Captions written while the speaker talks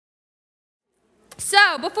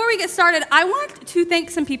So before we get started, I want to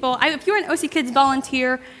thank some people. If you're an OC Kids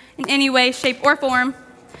volunteer in any way, shape, or form,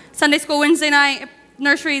 Sunday school, Wednesday night,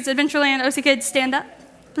 nurseries, Adventureland, OC Kids, stand up,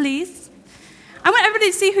 please. I want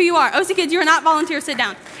everybody to see who you are. OC Kids, you are not volunteers. Sit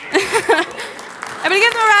down. Everybody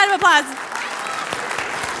give them a round of applause.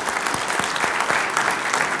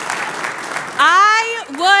 I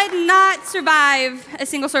would not survive a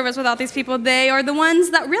single service without these people. They are the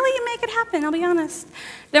ones that really make it happen, I'll be honest.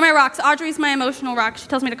 They're my rocks. Audrey's my emotional rock. She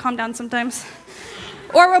tells me to calm down sometimes.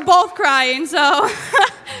 Or we're both crying, so.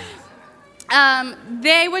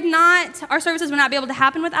 Our services would not be able to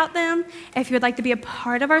happen without them. If you would like to be a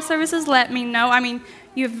part of our services, let me know. I mean,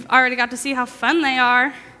 you've already got to see how fun they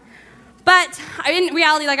are. But in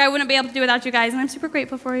reality, I wouldn't be able to do without you guys, and I'm super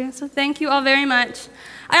grateful for you. So thank you all very much.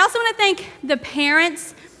 I also want to thank the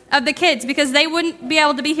parents of the kids, because they wouldn't be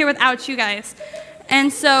able to be here without you guys.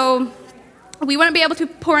 And so we wouldn't be able to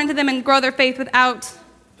pour into them and grow their faith without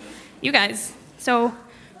you guys. So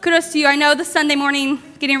kudos to you. I know the Sunday morning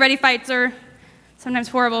getting ready fights are sometimes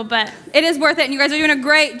horrible, but it is worth it, and you guys are doing a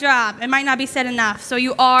great job. It might not be said enough. So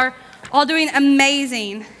you are all doing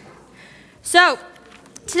amazing. So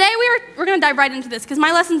today we're going to dive right into this, because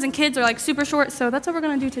my lessons in kids are super short, so that's what we're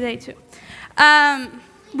going to do today too.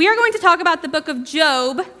 We are going to talk about the book of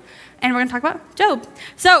Job, and we're going to talk about Job.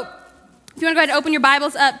 So if you want to go ahead and open your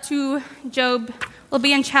Bibles up to Job, we'll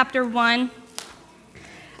be in chapter 1.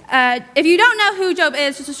 If you don't know who Job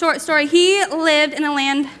is, just a short story. He lived in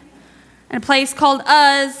in a place called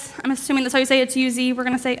Uz. I'm assuming that's how you say it. It's U-Z. We're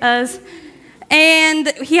going to say Uz. And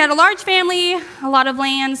he had a large family, a lot of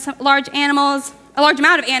land, a large amount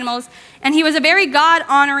of animals, and he was a very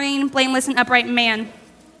God-honoring, blameless, and upright man.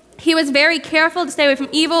 He was very careful to stay away from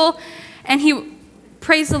evil, and he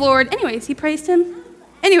praised the Lord. He praised him.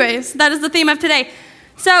 That is the theme of today.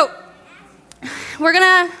 So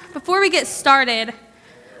before we get started,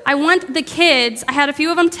 I want the kids, I had a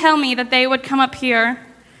few of them tell me that they would come up here.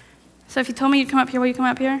 So if you told me you'd come up here, will you come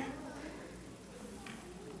up here?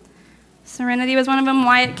 Serenity was one of them.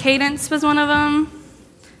 Wyatt Cadence was one of them.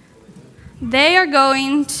 They are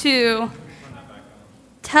going to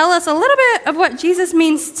tell us a little bit of what Jesus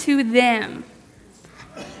means to them.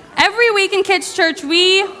 Every week in Kids Church,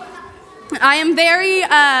 I am very,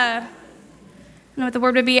 I don't know what the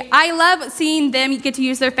word would be. I love seeing them get to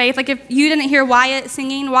use their faith. If you didn't hear Wyatt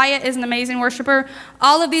singing, Wyatt is an amazing worshiper.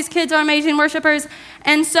 All of these kids are amazing worshipers.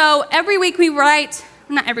 And so every week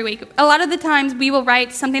not every week, a lot of the times we will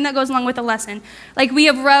write something that goes along with a lesson. We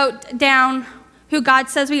have wrote down who God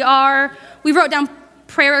says we are. We wrote down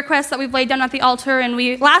prayer requests that we've laid down at the altar. And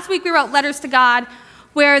last week we wrote letters to God,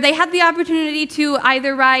 where they had the opportunity to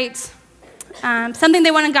either write something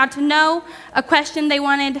they wanted God to know, a question they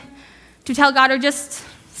wanted to tell God, or just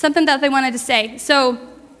something that they wanted to say. So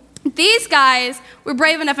these guys were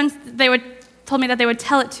brave enough, and told me that they would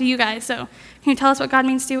tell it to you guys. So can you tell us what God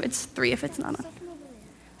means to you? It's 3 if it's not on.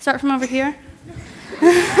 Start from over here.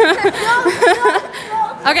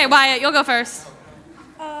 Okay, Wyatt, you'll go first.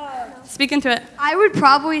 Speak into it. I would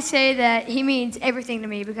probably say that he means everything to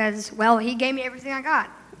me because, he gave me everything I got.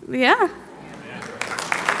 Yeah.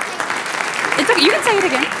 It's okay. You can say it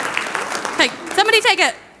again. Hey, somebody take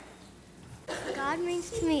it. God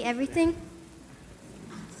means to me everything.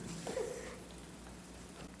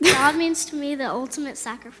 God means to me the ultimate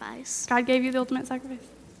sacrifice. God gave you the ultimate sacrifice.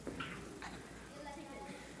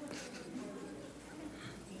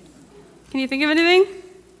 Can you think of anything?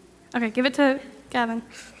 Okay, give it to Gavin.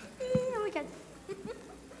 Oh my God.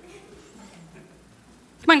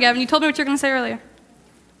 Come on, Gavin. You told me what you were going to say earlier.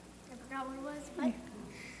 I forgot what it was. What?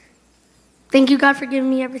 Thank you, God, for giving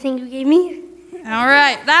me everything you gave me. All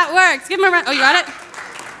right, that works. Give him a round. Oh, you got it?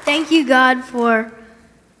 Thank you, God, for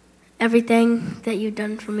everything that you've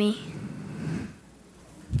done for me.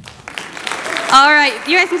 All right,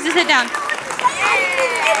 you guys need to sit down. It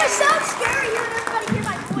was so scary hearing everybody hear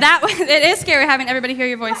my voice. It is scary having everybody hear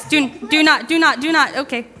your voice. Do not.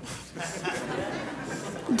 Okay.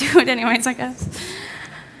 Do it anyways, I guess.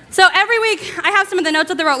 So every week, I have some of the notes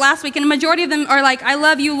that they wrote last week, and a majority of them are I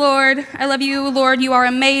love you, Lord. I love you, Lord. You are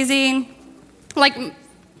amazing.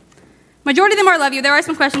 Majority of them are love you. There are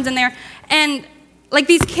some questions in there. And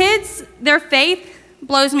these kids, their faith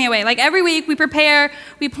blows me away. Every week we prepare,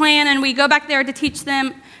 we plan, and we go back there to teach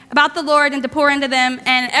them about the Lord and to pour into them.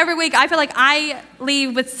 And every week I feel like I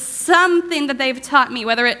leave with something that they've taught me,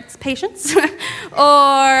 whether it's patience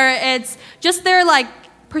or it's just their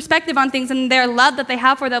perspective on things and their love that they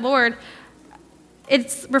have for the Lord.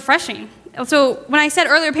 It's refreshing. So when I said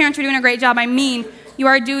earlier parents are doing a great job, I mean you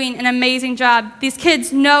are doing an amazing job. These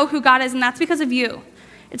kids know who God is, and that's because of you.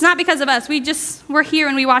 It's not because of us. We're here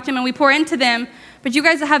and we watch them and we pour into them, but you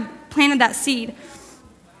guys have planted that seed.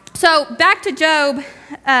 So back to Job,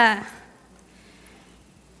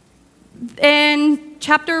 in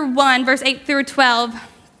chapter 1, verse 8 through 12,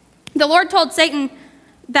 the Lord told Satan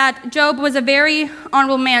that Job was a very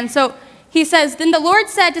honorable man. So he says, "Then the Lord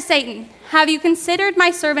said to Satan, 'Have you considered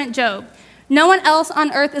my servant Job? No one else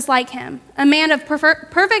on earth is like him, a man of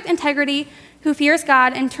perfect integrity who fears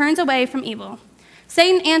God and turns away from evil.'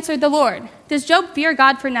 Satan answered the Lord, 'Does Job fear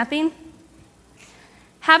God for nothing?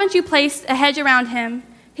 Haven't you placed a hedge around him,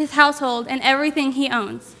 his household, and everything he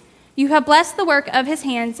owns? You have blessed the work of his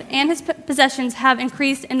hands, and his possessions have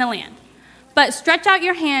increased in the land. But stretch out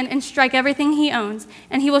your hand and strike everything he owns,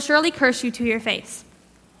 and he will surely curse you to your face.'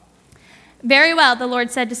 'Very well,' the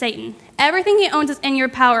Lord said to Satan, 'everything he owns is in your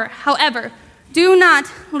power. However, do not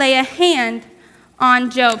lay a hand on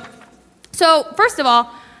Job.'" So, first of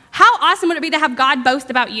all, how awesome would it be to have God boast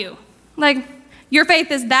about you? Like, your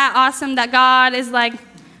faith is that awesome that God is like,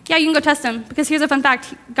 yeah, you can go test him. Because here's a fun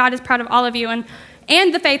fact, God is proud of all of you.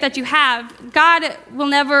 And the faith that you have, God will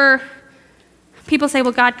never, people say,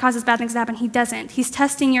 well, God causes bad things to happen. He doesn't. He's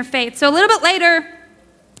testing your faith. So a little bit later,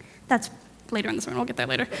 that's later in the sermon, we'll get there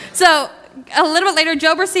later. So a little bit later,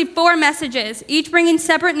 Job received 4 messages, each bringing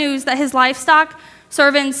separate news that his livestock,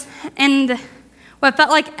 servants, and what felt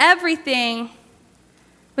like everything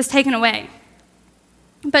was taken away.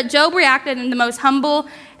 But Job reacted in the most humble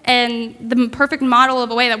and the perfect model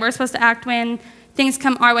of a way that we're supposed to act when things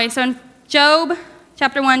come our way. So in Job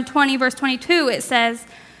chapter 1, verse 22, it says,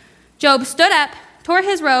 "Job stood up, tore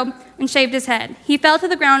his robe, and shaved his head. He fell to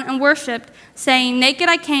the ground and worshipped, saying, 'Naked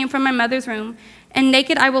I came from my mother's womb, and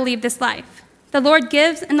naked I will leave this life. The Lord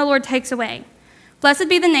gives and the Lord takes away. Blessed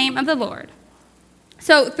be the name of the Lord.'"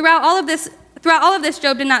 So throughout all of this,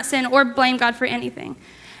 Job did not sin or blame God for anything.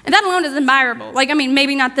 And that alone is admirable.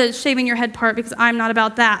 Maybe not the shaving your head part, because I'm not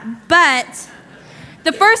about that. But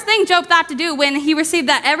the first thing Job thought to do when he received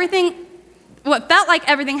that everything, what felt like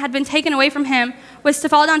everything had been taken away from him, was to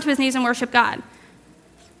fall down to his knees and worship God.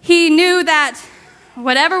 He knew that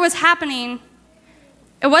whatever was happening,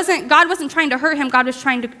 God wasn't trying to hurt him, God was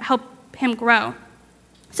trying to help him grow.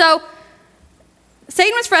 So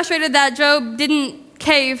Satan was frustrated that Job didn't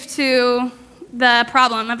cave to the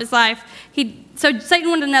problem of his life. So Satan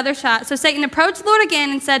wanted another shot. So Satan approached the Lord again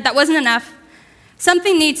and said, that wasn't enough.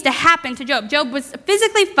 Something needs to happen to Job. Job was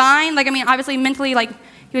physically fine. Obviously mentally,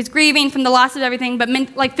 he was grieving from the loss of everything, but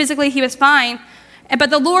physically he was fine. But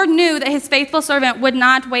the Lord knew that his faithful servant would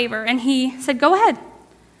not waver, and he said, go ahead.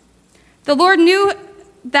 The Lord knew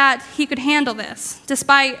that he could handle this,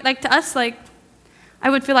 despite, to us, I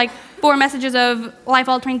would feel like 4 messages of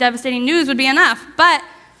life-altering, devastating news would be enough. But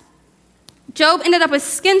Job ended up with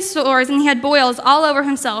skin sores, and he had boils all over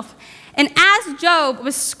himself. And as Job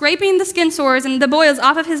was scraping the skin sores and the boils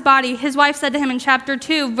off of his body, his wife said to him in chapter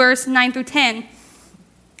 2, verse 9 through 10,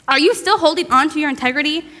 "Are you still holding on to your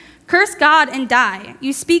integrity? Curse God and die.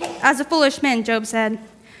 You speak as a foolish man," Job said.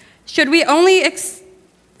 Should we accept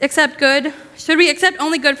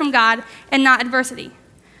only good from God and not adversity?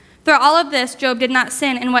 Through all of this, Job did not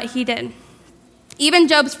sin in what he did. Even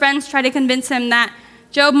Job's friends tried to convince him that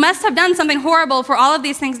Job must have done something horrible for all of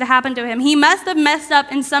these things to happen to him. He must have messed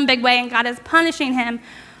up in some big way, and God is punishing him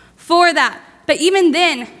for that. But even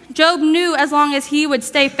then, Job knew as long as he would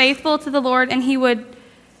stay faithful to the Lord and he would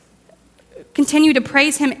continue to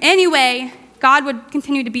praise him anyway, God would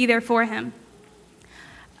continue to be there for him.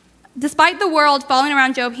 Despite the world falling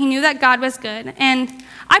around Job, he knew that God was good. And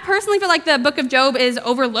I personally feel like the book of Job is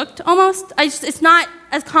overlooked almost. It's not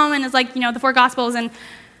as common as the 4 Gospels.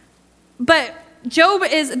 But Job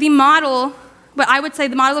is the model, but I would say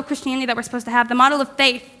the model of Christianity that we're supposed to have, the model of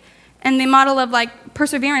faith and the model of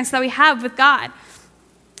perseverance that we have with God.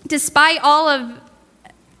 Despite all of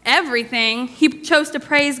everything, he chose to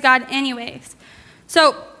praise God anyways.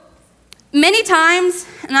 So many times,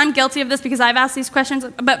 and I'm guilty of this because I've asked these questions,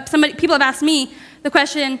 but people have asked me the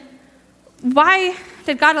question, why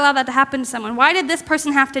did God allow that to happen to someone? Why did this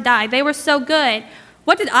person have to die? They were so good.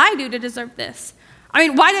 What did I do to deserve this?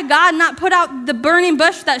 Why did God not put out the burning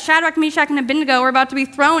bush that Shadrach, Meshach, and Abednego were about to be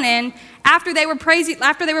thrown in after they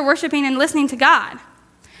were worshiping and listening to God?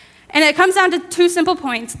 And it comes down to 2 simple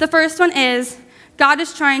points. The first one is God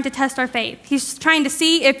is trying to test our faith. He's trying to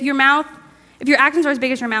see if your actions are as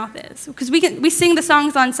big as your mouth is. Because we sing the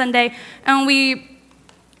songs on Sunday, and we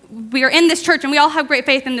are in this church, and we all have great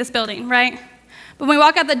faith in this building, right? But when we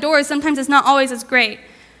walk out the doors, sometimes it's not always as great,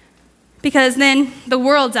 because then the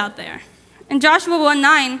world's out there. In Joshua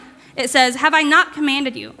 1:9, it says, "Have I not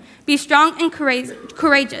commanded you? Be strong and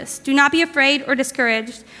courageous. Do not be afraid or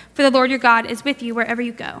discouraged, for the Lord your God is with you wherever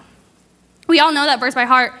you go." We all know that verse by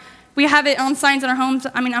heart. we have it on signs in our homes.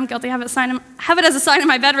 I mean, I'm guilty. I have it as a sign in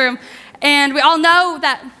my bedroom. And we all know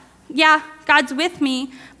that, yeah, God's with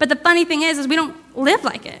me. But the funny thing is we don't live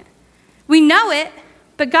like it. We know it,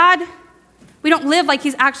 but God, we don't live like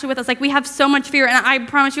he's actually with us. Like, we have so much fear. And I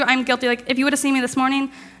promise you, I'm guilty. Like, if you would have seen me this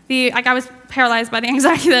morning, I was paralyzed by the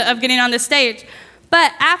anxiety of getting on this stage.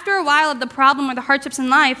 But after a while of the problem or the hardships in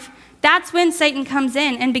life, that's when Satan comes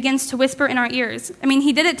in and begins to whisper in our ears. I mean,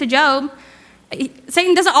 he did it to Job.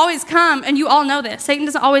 Satan doesn't always come, and you all know this. Satan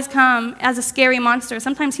doesn't always come as a scary monster.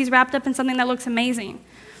 Sometimes he's wrapped up in something that looks amazing.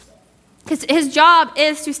 Because his job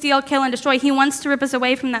is to steal, kill, and destroy. He wants to rip us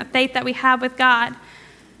away from that faith that we have with God.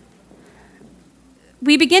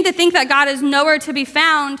 We begin to think that God is nowhere to be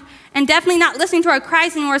found and definitely not listening to our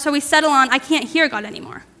cries anymore, so we settle on, I can't hear God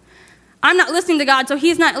anymore. I'm not listening to God, so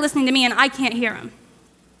he's not listening to me, and I can't hear him.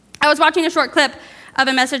 I was watching a short clip of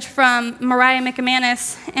a message from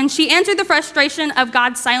Makenna, and she answered the frustration of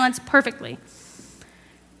God's silence perfectly.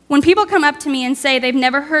 When people come up to me and say they've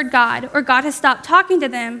never heard God or God has stopped talking to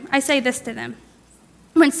them, I say this to them.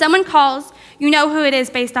 When someone calls, you know who it is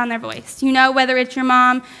based on their voice. You know whether it's your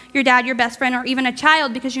mom, your dad, your best friend, or even a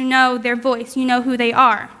child because you know their voice. You know who they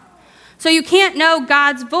are. So you can't know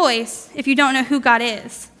God's voice if you don't know who God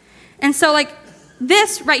is. And so, like,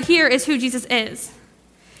 this right here is who Jesus is.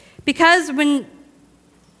 Because when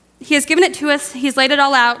he has given it to us, he's laid it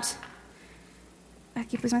all out. I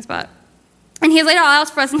keep losing my spot. And he has laid it all out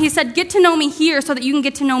for us, and he said, get to know me here so that you can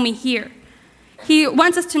get to know me here. He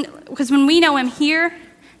wants us to, because when we know him here,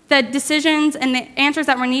 the decisions and the answers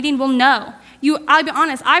that we're needing, we'll know. I'll be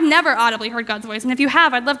honest, I've never audibly heard God's voice. And if you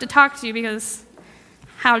have, I'd love to talk to you because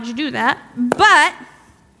how did you do that? But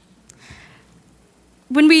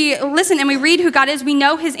when we listen and we read who God is, we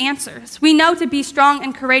know his answers. We know to be strong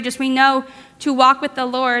and courageous. We know to walk with the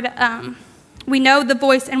Lord. We know the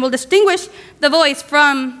voice, and we'll distinguish the voice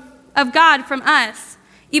of God from us,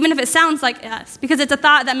 even if it sounds like us, because it's a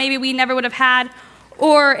thought that maybe we never would have had,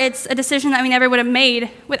 or it's a decision that we never would have made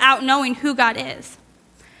without knowing who God is.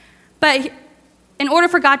 But in order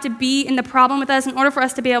for God to be in the problem with us, in order for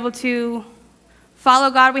us to be able to follow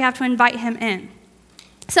God, we have to invite him in.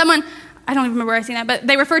 Someone, I don't even remember where I seen that, but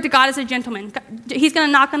they referred to God as a gentleman. He's going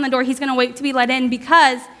to knock on the door. He's going to wait to be let in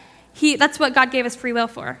because that's what God gave us free will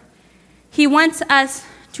for. He wants us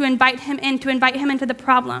to invite him in, to invite him into the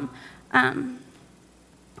problem.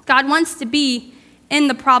 God wants to be in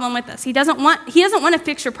the problem with us. He doesn't want to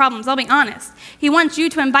fix your problems, I'll be honest. He wants you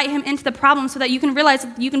to invite him into the problem so that you can realize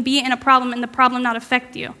that you can be in a problem and the problem not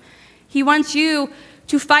affect you. He wants you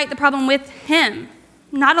to fight the problem with him,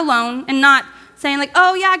 not alone, and not saying like,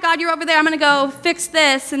 oh yeah, God, you're over there, I'm going to go fix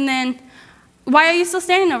this, and then why are you still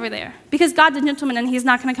standing over there? Because God's a gentleman and he's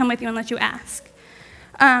not going to come with you unless you ask.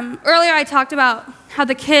 Earlier I talked about how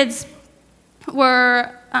the kids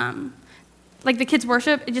were, the kids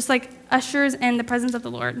worship, it just like ushers in the presence of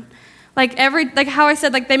the Lord. Like how I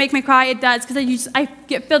said, like they make me cry, it does, because I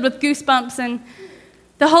get filled with goosebumps, and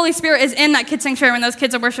the Holy Spirit is in that kid sanctuary when those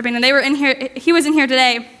kids are worshiping, and he was in here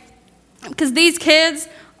today, because these kids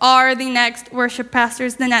are the next worship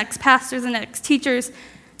pastors, the next teachers.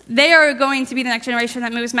 They are going to be the next generation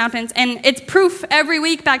that moves mountains, and it's proof every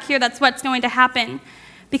week back here that's what's going to happen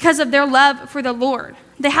because of their love for the Lord.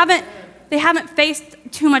 They haven't faced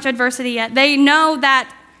too much adversity yet. They know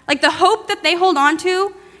that, like, the hope that they hold on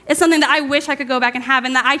to is something that I wish I could go back and have,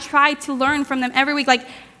 and that I try to learn from them every week. Like,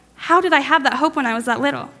 how did I have that hope when I was that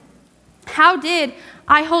little? How did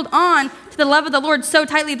I hold on to the love of the Lord so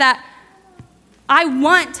tightly that I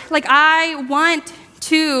want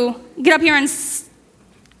to get up here and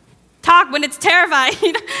talk when it's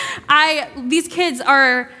terrifying? These kids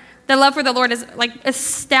are, the love for the Lord is like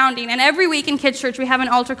astounding. And every week in kids' church we have an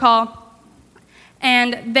altar call,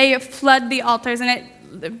 and they flood the altars, and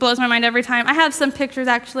it blows my mind every time. I have some pictures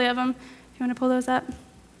actually of them, if you want to pull those up.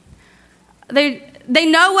 They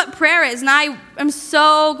know what prayer is, and I am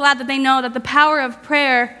so glad that they know that the power of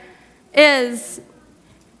prayer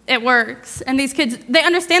it works. And these kids, they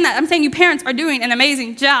understand that. I'm saying you parents are doing an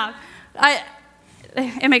amazing job.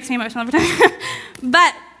 It makes me emotional every time.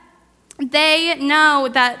 But they know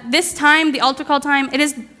that this time, the altar call time,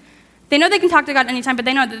 they know they can talk to God anytime, but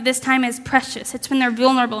they know that this time is precious. It's when they're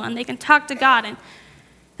vulnerable and they can talk to God, and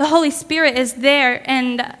the Holy Spirit is there.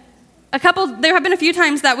 And there have been a few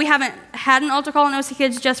times that we haven't had an altar call in OC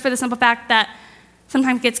Kids, just for the simple fact that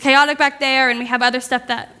sometimes it gets chaotic back there, and we have other stuff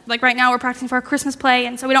that, like right now, we're practicing for our Christmas play,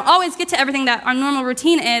 and so we don't always get to everything that our normal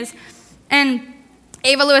routine is. And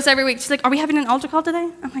Ava Lewis every week, she's like, are we having an altar call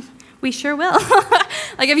today? I'm like, we sure will.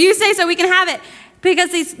 Like, if you say so, we can have it.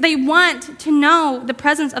 Because they want to know the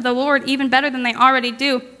presence of the Lord even better than they already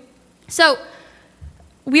do. So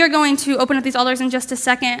we are going to open up these altars in just a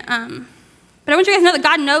second. But I want you guys to know that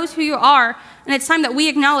God knows who you are, and it's time that we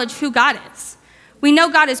acknowledge who God is. We know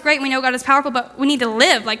God is great, we know God is powerful, but we need to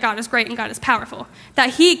live like God is great and God is powerful.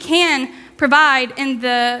 That he can provide in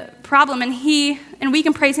the problem, and we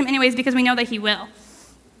can praise him anyways because we know that he will.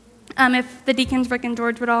 If the deacons, Rick and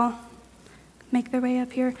George, would all make their way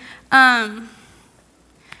up here.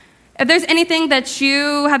 If there's anything that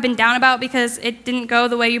you have been down about because it didn't go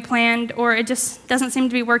the way you planned, or it just doesn't seem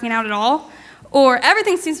to be working out at all, or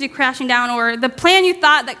everything seems to be crashing down, or the plan you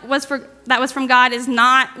thought that was from God is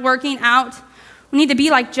not working out, we need to be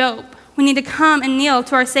like Job. We need to come and kneel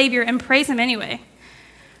to our Savior and praise him anyway.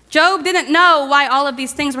 Job didn't know why all of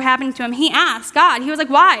these things were happening to him. He asked God. He was like,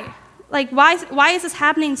 why? Why is this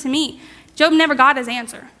happening to me? Job never got his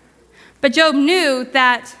answer. But Job knew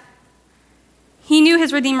that he knew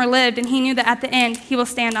his Redeemer lived, and he knew that at the end he will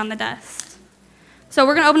stand on the dust. So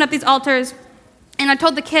we're going to open up these altars, and I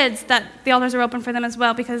told the kids that the altars are open for them as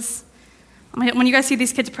well, because when you guys see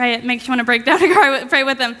these kids pray, it makes you want to break down and pray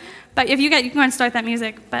with them. But if you can go and start that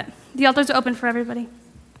music. But the altars are open for everybody.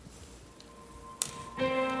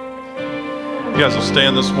 You guys will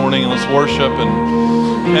stand this morning and let's worship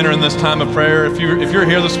and enter in this time of prayer. If you're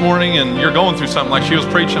here this morning and you're going through something like she was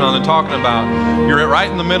preaching on and talking about, you're right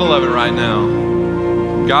in the middle of it right now.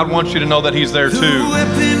 God wants you to know that he's there too.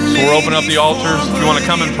 So we're opening up the altars. If you want to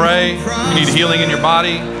come and pray, you need healing in your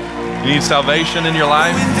body, you need salvation in your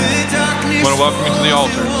life, I want to welcome you to the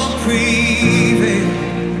altars.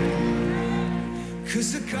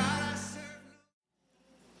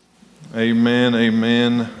 Amen,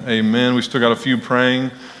 amen, amen. We still got a few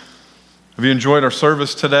praying. Have you enjoyed our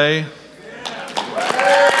service today?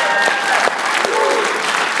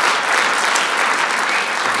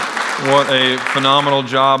 What a phenomenal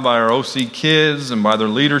job by our OC kids and by their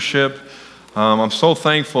leadership. I'm so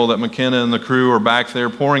thankful that Makenna and the crew are back there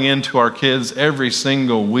pouring into our kids every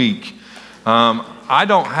single week. I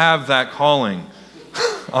don't have that calling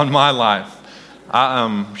on my life.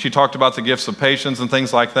 She talked about the gifts of patience and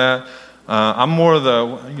things like that. I'm more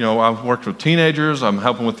I've worked with teenagers. I'm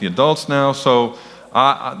helping with the adults now. So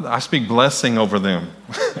I speak blessing over them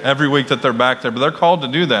every week that they're back there. But they're called to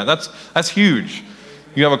do that. That's huge.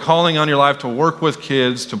 You have a calling on your life to work with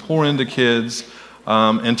kids, to pour into kids,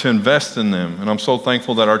 and to invest in them. And I'm so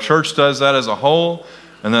thankful that our church does that as a whole,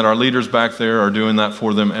 and that our leaders back there are doing that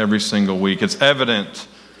for them every single week. It's evident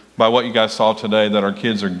by what you guys saw today that our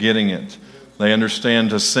kids are getting it. They understand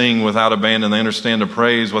to sing without abandon. They understand to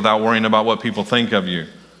praise without worrying about what people think of you.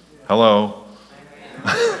 Hello.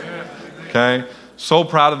 Okay? So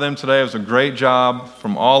proud of them today. It was a great job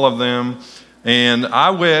from all of them. And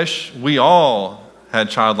I wish we all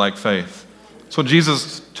had childlike faith. That's what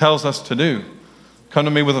Jesus tells us to do. Come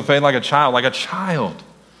to me with a faith like a child, like a child.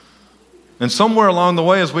 And somewhere along the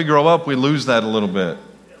way as we grow up, we lose that a little bit.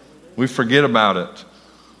 We forget about it.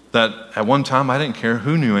 That at one time I didn't care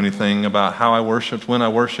who knew anything about how I worshiped, when I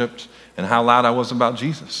worshiped, and how loud I was about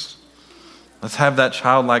Jesus. Let's have that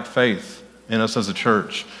childlike faith in us as a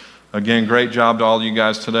church. Again, great job to all of you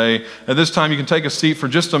guys today. At this time, you can take a seat for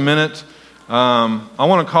just a minute. I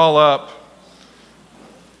want to call up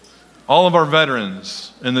all of our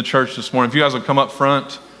veterans in the church this morning. If you guys would come up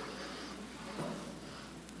front,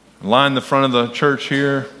 line the front of the church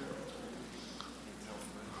here.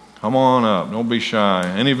 Come on up. Don't be shy.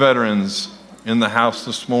 Any veterans in the house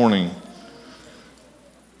this morning?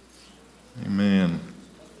 Amen.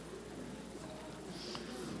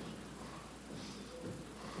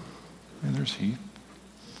 And there's Heath.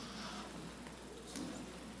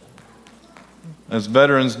 As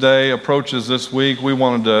Veterans Day approaches this week, we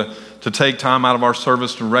wanted to take time out of our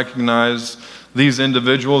service to recognize these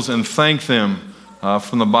individuals and thank them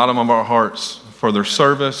from the bottom of our hearts for their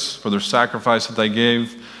service, for their sacrifice that they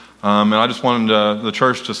gave. And I just wanted the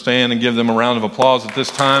church to stand and give them a round of applause at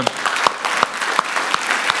this time.